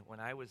tell you, when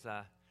I was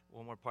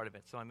one more part of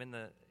it. So I'm in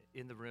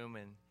the room,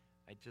 and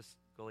I just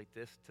go like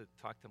this to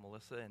talk to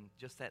Melissa, and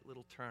just that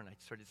little turn, I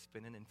started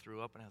spinning and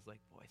threw up, and I was like,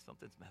 boy,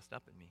 something's messed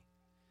up in me.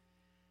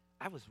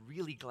 I was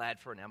really glad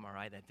for an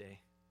MRI that day.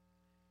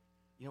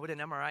 You know what an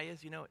MRI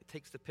is? You know, it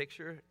takes the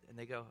picture, and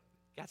they go,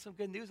 got some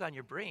good news on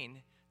your brain.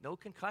 No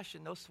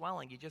concussion, no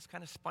swelling. You just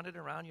kind of spun it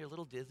around. You're a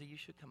little dizzy. You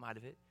should come out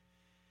of it.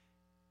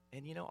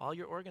 And, you know, all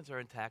your organs are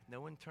intact.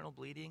 No internal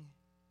bleeding.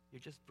 You're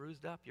just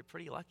bruised up. You're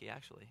pretty lucky,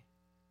 actually.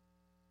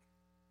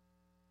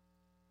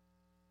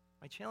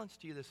 My challenge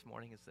to you this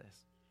morning is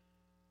this.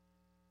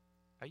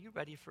 Are you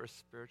ready for a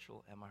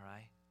spiritual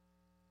MRI?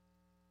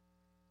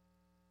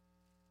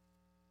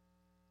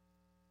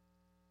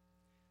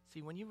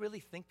 See, when you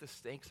really think the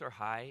stakes are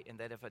high and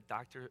that if a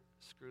doctor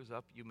screws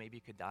up, you maybe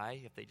could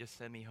die, if they just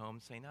send me home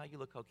saying, no, you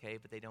look okay,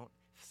 but they don't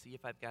see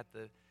if I've got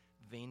the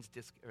veins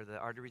or the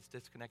arteries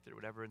disconnected or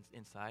whatever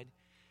inside.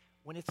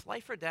 When it's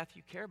life or death,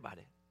 you care about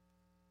it.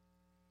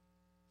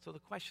 So the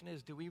question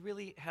is, do we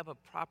really have a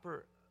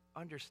proper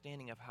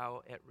understanding of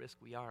how at risk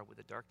we are with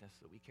the darkness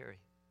that we carry?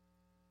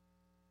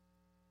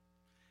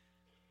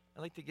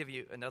 I'd like to give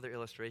you another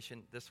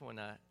illustration. This one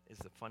is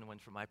a fun one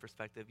from my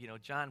perspective. You know,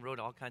 John wrote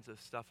all kinds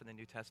of stuff in the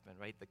New Testament,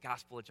 right? The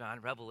Gospel of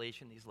John,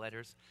 Revelation, these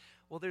letters.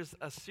 Well, there's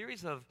a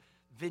series of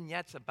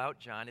vignettes about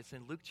John. It's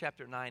in Luke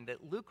chapter 9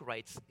 that Luke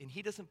writes, and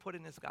he doesn't put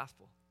in his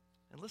gospel.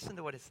 And listen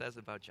to what it says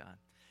about John.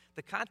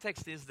 The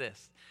context is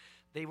this.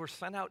 They were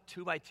sent out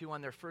 2 by 2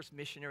 on their first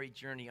missionary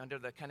journey under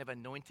the kind of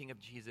anointing of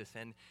Jesus.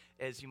 And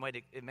as you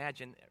might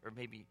imagine, or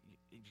maybe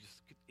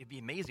it'd be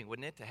amazing,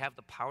 wouldn't it, to have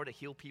the power to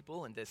heal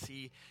people and to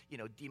see,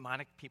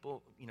 demonic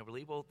people,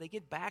 relieved. Well, they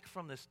get back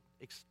from this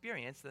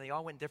experience, and they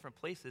all went different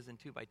places in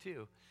 2 by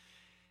 2.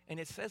 And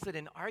it says that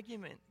an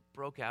argument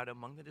broke out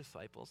among the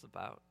disciples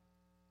about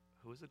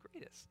who was the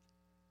greatest.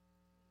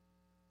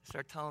 They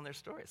start telling their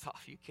stories. Oh,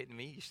 are you kidding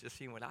me? You should have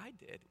seen what I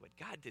did, what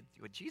God did,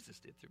 what Jesus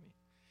did through me.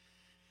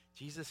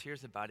 Jesus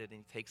hears about it,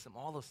 and he takes them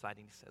all aside,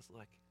 and he says,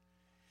 look,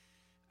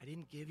 I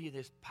didn't give you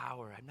this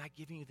power. I'm not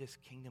giving you this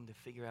kingdom to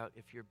figure out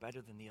if you're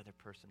better than the other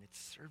person. It's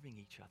serving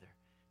each other.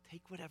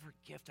 Take whatever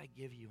gift I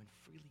give you and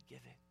freely give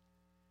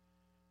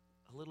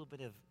it. A little bit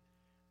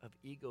of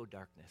ego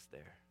darkness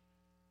there.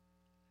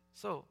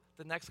 So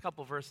the next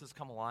couple verses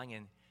come along,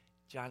 and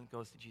John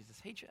goes to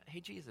Jesus. Hey,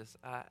 Jesus,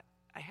 I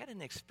had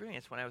an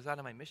experience when I was out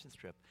on my missions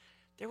trip.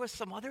 There was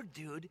some other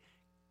dude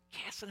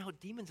casting out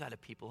demons out of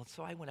people. And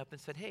so I went up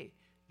and said, hey,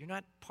 you're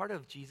not part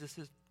of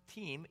Jesus'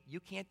 team. You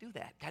can't do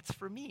that. That's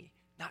for me,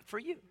 not for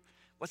you.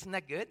 Wasn't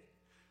that good?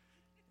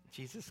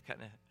 Jesus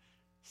kind of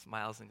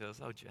smiles and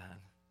goes, oh, John,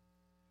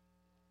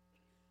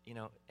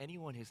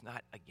 anyone who's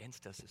not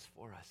against us is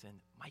for us. And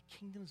my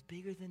kingdom's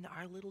bigger than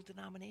our little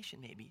denomination,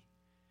 maybe.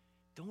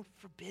 Don't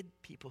forbid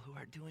people who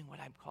are doing what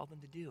I've called them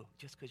to do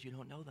just because you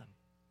don't know them.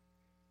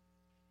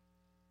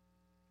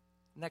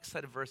 Next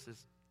set of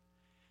verses.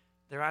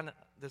 They're on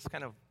this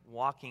kind of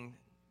walking,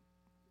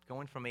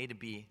 going from A to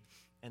B,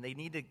 and they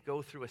need to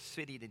go through a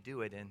city to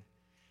do it. And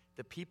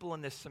the people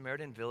in this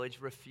Samaritan village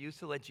refuse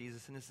to let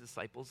Jesus and his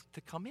disciples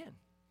to come in.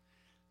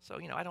 So,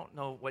 I don't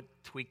know what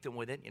tweaked them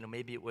with it.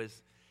 Maybe it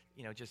was,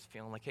 just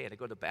feeling like, hey, I had to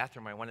go to the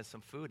bathroom, I wanted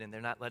some food, and they're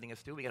not letting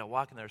us do it. We got to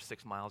walk in there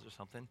 6 miles or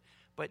something.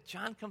 But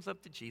John comes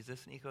up to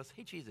Jesus, and he goes,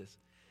 hey, Jesus,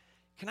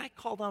 can I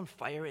call down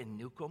fire and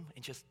nuke them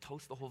and just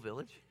toast the whole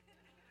village?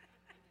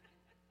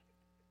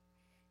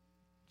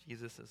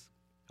 Jesus is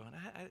going,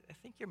 I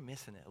think you're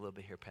missing it a little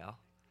bit here, pal.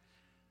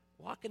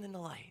 Walking in the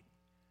light.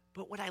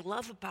 But what I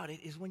love about it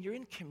is when you're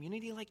in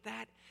community like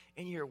that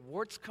and your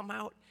warts come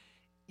out,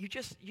 you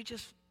just,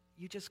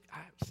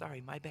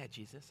 sorry, my bad,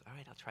 Jesus. All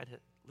right, I'll try to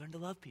learn to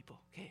love people.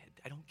 Okay,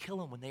 I don't kill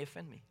them when they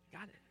offend me.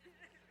 Got it.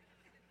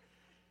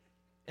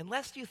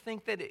 Unless you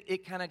think that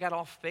it kind of got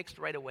all fixed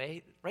right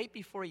away, right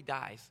before he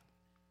dies,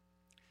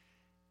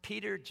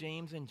 Peter,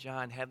 James, and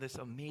John have this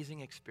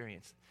amazing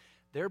experience.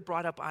 They're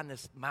brought up on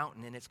this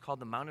mountain, and it's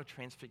called the Mount of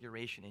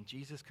Transfiguration, and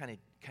Jesus kind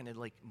of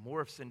like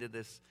morphs into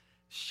this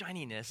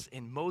shininess,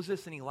 and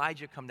Moses and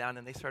Elijah come down,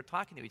 and they start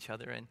talking to each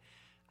other, and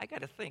I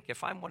got to think,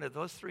 if I'm one of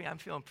those 3, I'm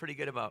feeling pretty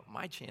good about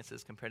my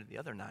chances compared to the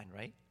other 9,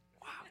 right?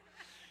 Wow.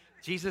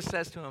 Jesus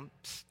says to him,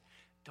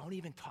 don't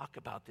even talk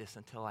about this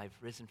until I've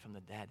risen from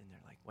the dead, and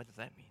they're like, what does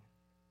that mean?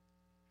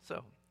 So,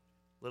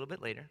 a little bit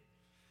later,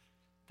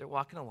 they're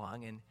walking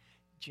along, and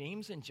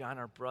James and John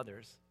are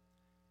brothers,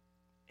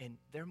 and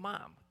their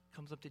mom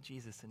comes up to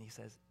Jesus and he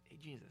says, hey,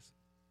 Jesus,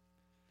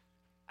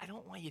 I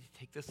don't want you to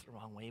take this the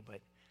wrong way,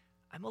 but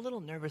I'm a little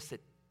nervous that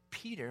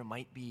Peter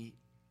might be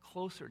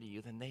closer to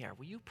you than they are.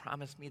 Will you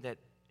promise me that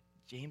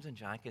James and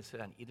John can sit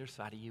on either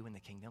side of you in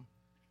the kingdom?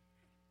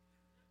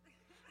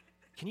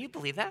 Can you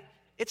believe that?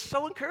 It's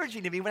so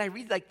encouraging to me when I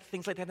read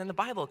things like that in the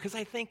Bible, because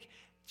I think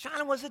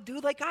John was a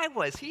dude like I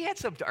was. He had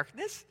some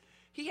darkness.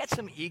 He had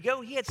some ego.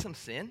 He had some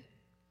sin.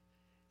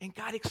 And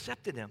God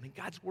accepted him, and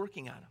God's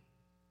working on him.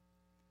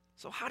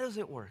 So how does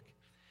it work?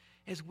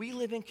 As we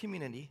live in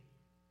community,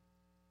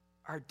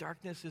 our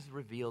darkness is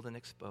revealed and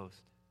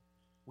exposed.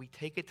 We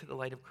take it to the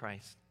light of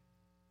Christ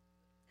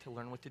to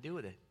learn what to do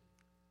with it.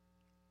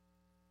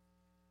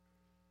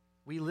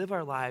 We live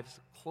our lives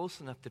close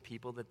enough to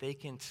people that they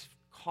can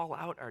call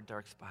out our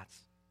dark spots.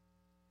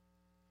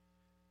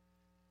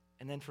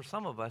 And then for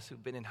some of us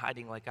who've been in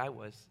hiding like I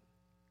was,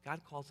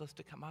 God calls us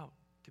to come out,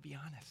 to be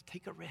honest,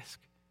 take a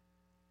risk.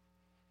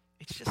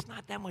 It's just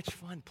not that much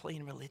fun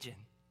playing religion.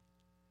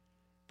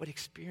 But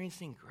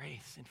experiencing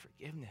grace and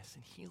forgiveness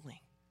and healing,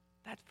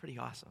 that's pretty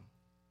awesome.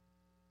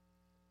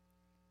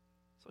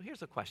 So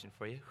here's a question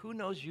for you. Who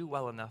knows you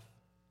well enough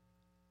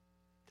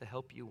to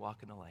help you walk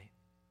in the light?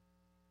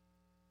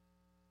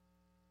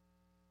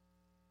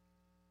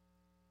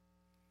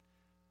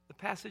 The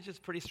passage is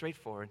pretty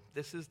straightforward.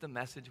 This is the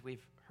message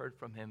we've heard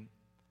from him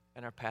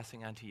and are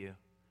passing on to you.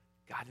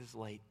 God is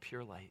light,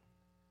 pure light.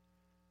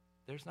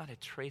 There's not a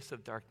trace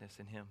of darkness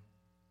in him.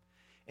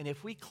 And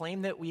if we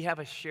claim that we have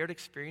a shared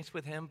experience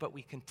with him, but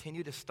we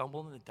continue to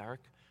stumble in the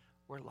dark,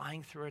 we're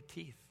lying through our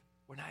teeth.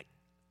 We're not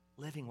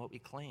living what we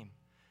claim.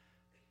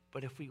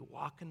 But if we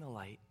walk in the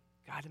light,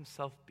 God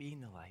himself being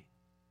the light,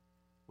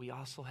 we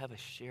also have a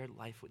shared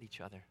life with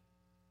each other.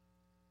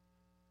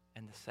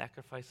 And the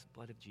sacrifice and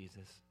blood of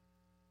Jesus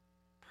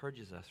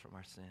purges us from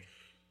our sin.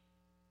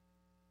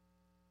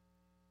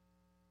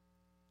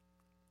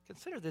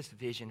 Consider this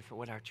vision for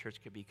what our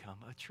church could become,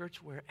 a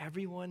church where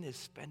everyone is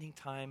spending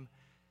time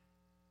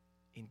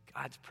in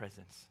God's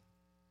presence,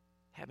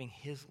 having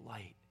his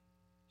light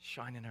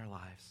shine in our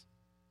lives.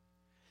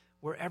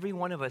 Where every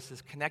one of us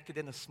is connected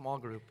in a small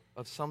group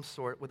of some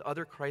sort with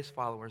other Christ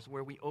followers,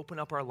 where we open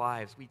up our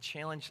lives, we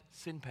challenge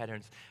sin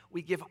patterns,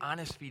 we give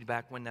honest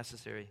feedback when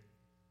necessary.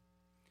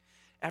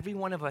 Every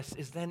one of us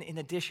is then, in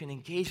addition,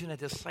 engaged in a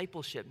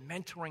discipleship,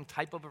 mentoring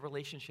type of a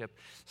relationship,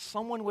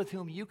 someone with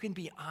whom you can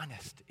be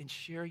honest and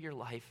share your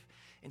life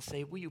and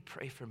say, will you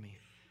pray for me?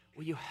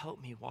 Will you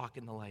help me walk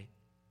in the light?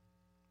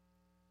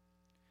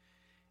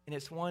 And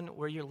it's one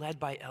where you're led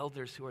by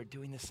elders who are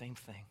doing the same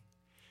thing.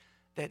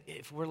 That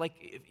if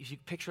you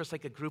picture us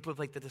like a group of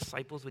like the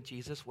disciples with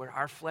Jesus, where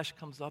our flesh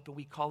comes up and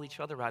we call each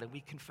other out and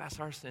we confess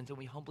our sins and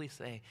we humbly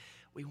say,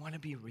 we want to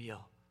be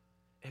real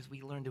as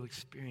we learn to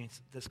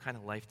experience this kind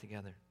of life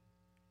together.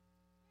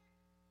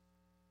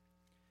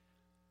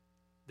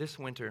 This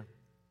winter,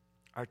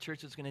 our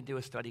church is going to do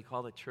a study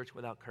called The Church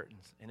Without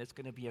Curtains, and it's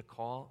going to be a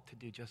call to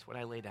do just what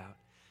I laid out,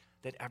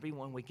 that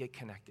everyone would get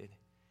connected.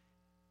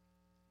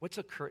 What's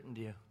a curtain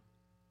do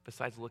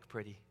besides look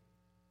pretty?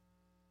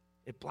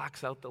 It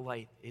blocks out the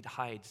light. It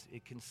hides.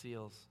 It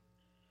conceals.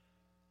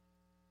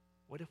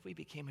 What if we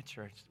became a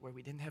church where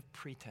we didn't have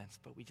pretense,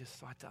 but we just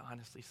sought to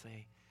honestly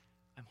say,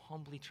 I'm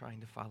humbly trying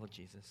to follow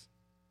Jesus.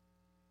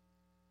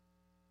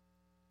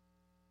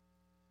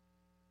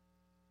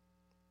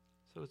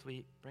 So as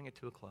we bring it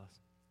to a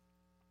close,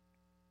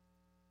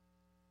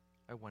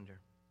 I wonder,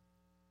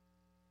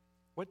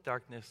 what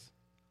darkness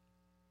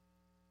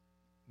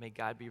may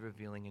God be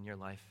revealing in your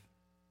life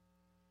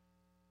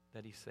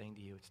that he's saying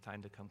to you, it's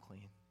time to come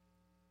clean?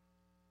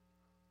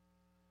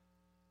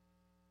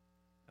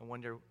 I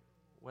wonder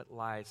what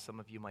lies some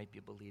of you might be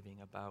believing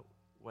about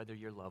whether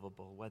you're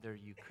lovable, whether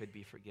you could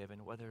be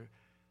forgiven, whether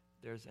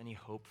there's any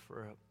hope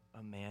for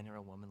a man or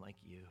a woman like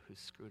you who's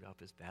screwed up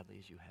as badly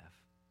as you have.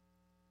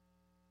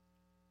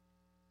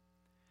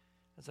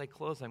 As I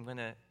close, I'm going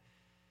to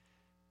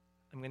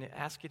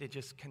ask you to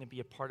just kind of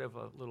be a part of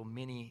a little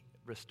mini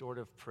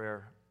restorative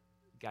prayer,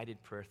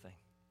 guided prayer thing.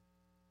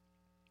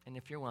 And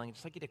if you're willing, I'd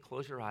just like you to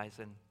close your eyes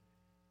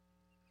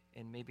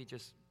and maybe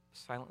just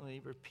silently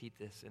repeat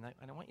this. And I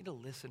want you to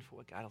listen for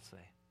what God will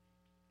say.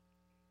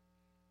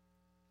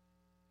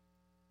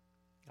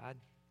 God,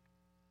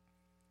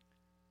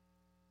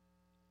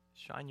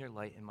 shine your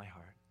light in my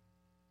heart.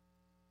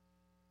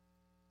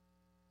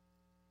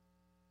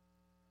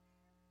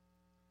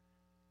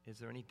 Is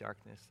there any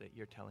darkness that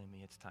you're telling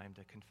me it's time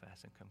to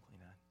confess and come clean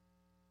on?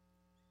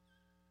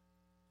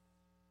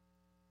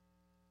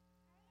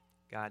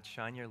 God,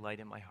 shine your light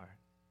in my heart.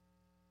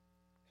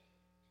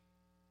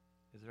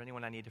 Is there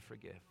anyone I need to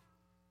forgive?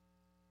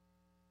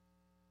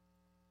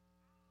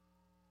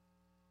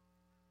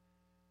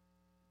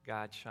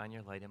 God, shine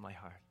your light in my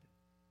heart.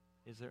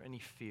 Is there any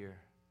fear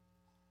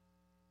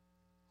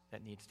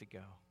that needs to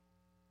go?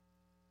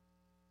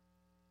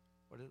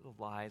 What are the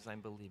lies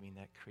I'm believing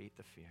that create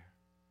the fear?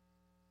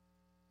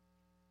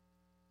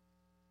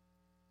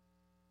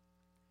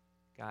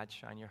 God,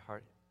 shine your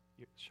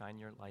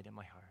light in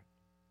my heart.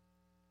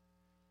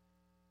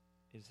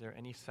 Is there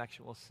any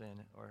sexual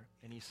sin or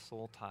any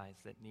soul ties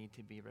that need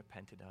to be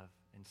repented of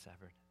and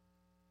severed?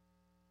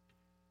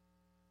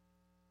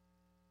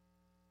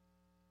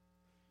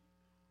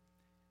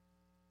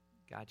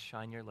 God,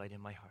 shine your light in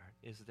my heart.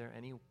 Is there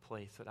any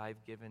place that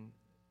I've given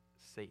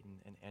Satan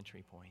an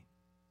entry point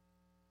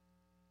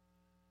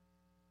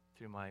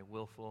through my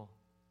willful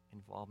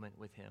involvement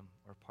with him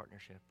or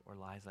partnership or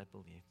lies I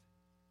believed?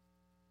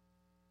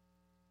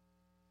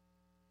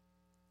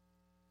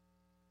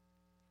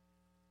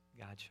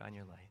 God, shine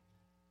your light.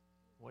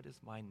 What is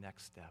my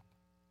next step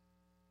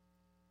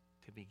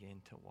to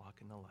begin to walk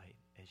in the light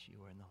as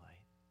you are in the light?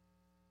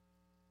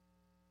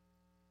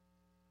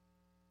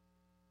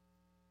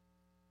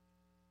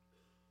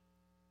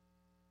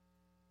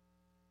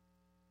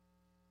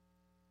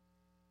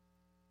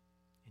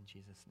 In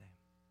Jesus' name,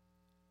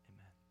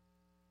 amen.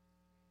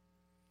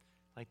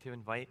 I'd like to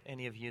invite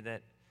any of you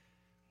that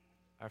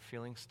are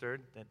feeling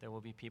stirred, that there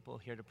will be people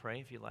here to pray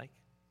if you like.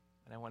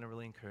 And I want to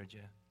really encourage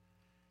you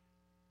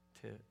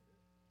to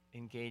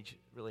engage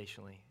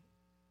relationally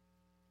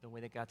the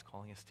way that God's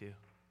calling us to.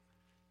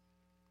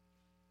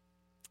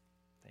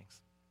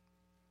 Thanks.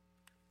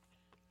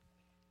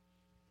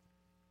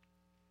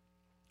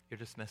 You're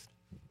dismissed.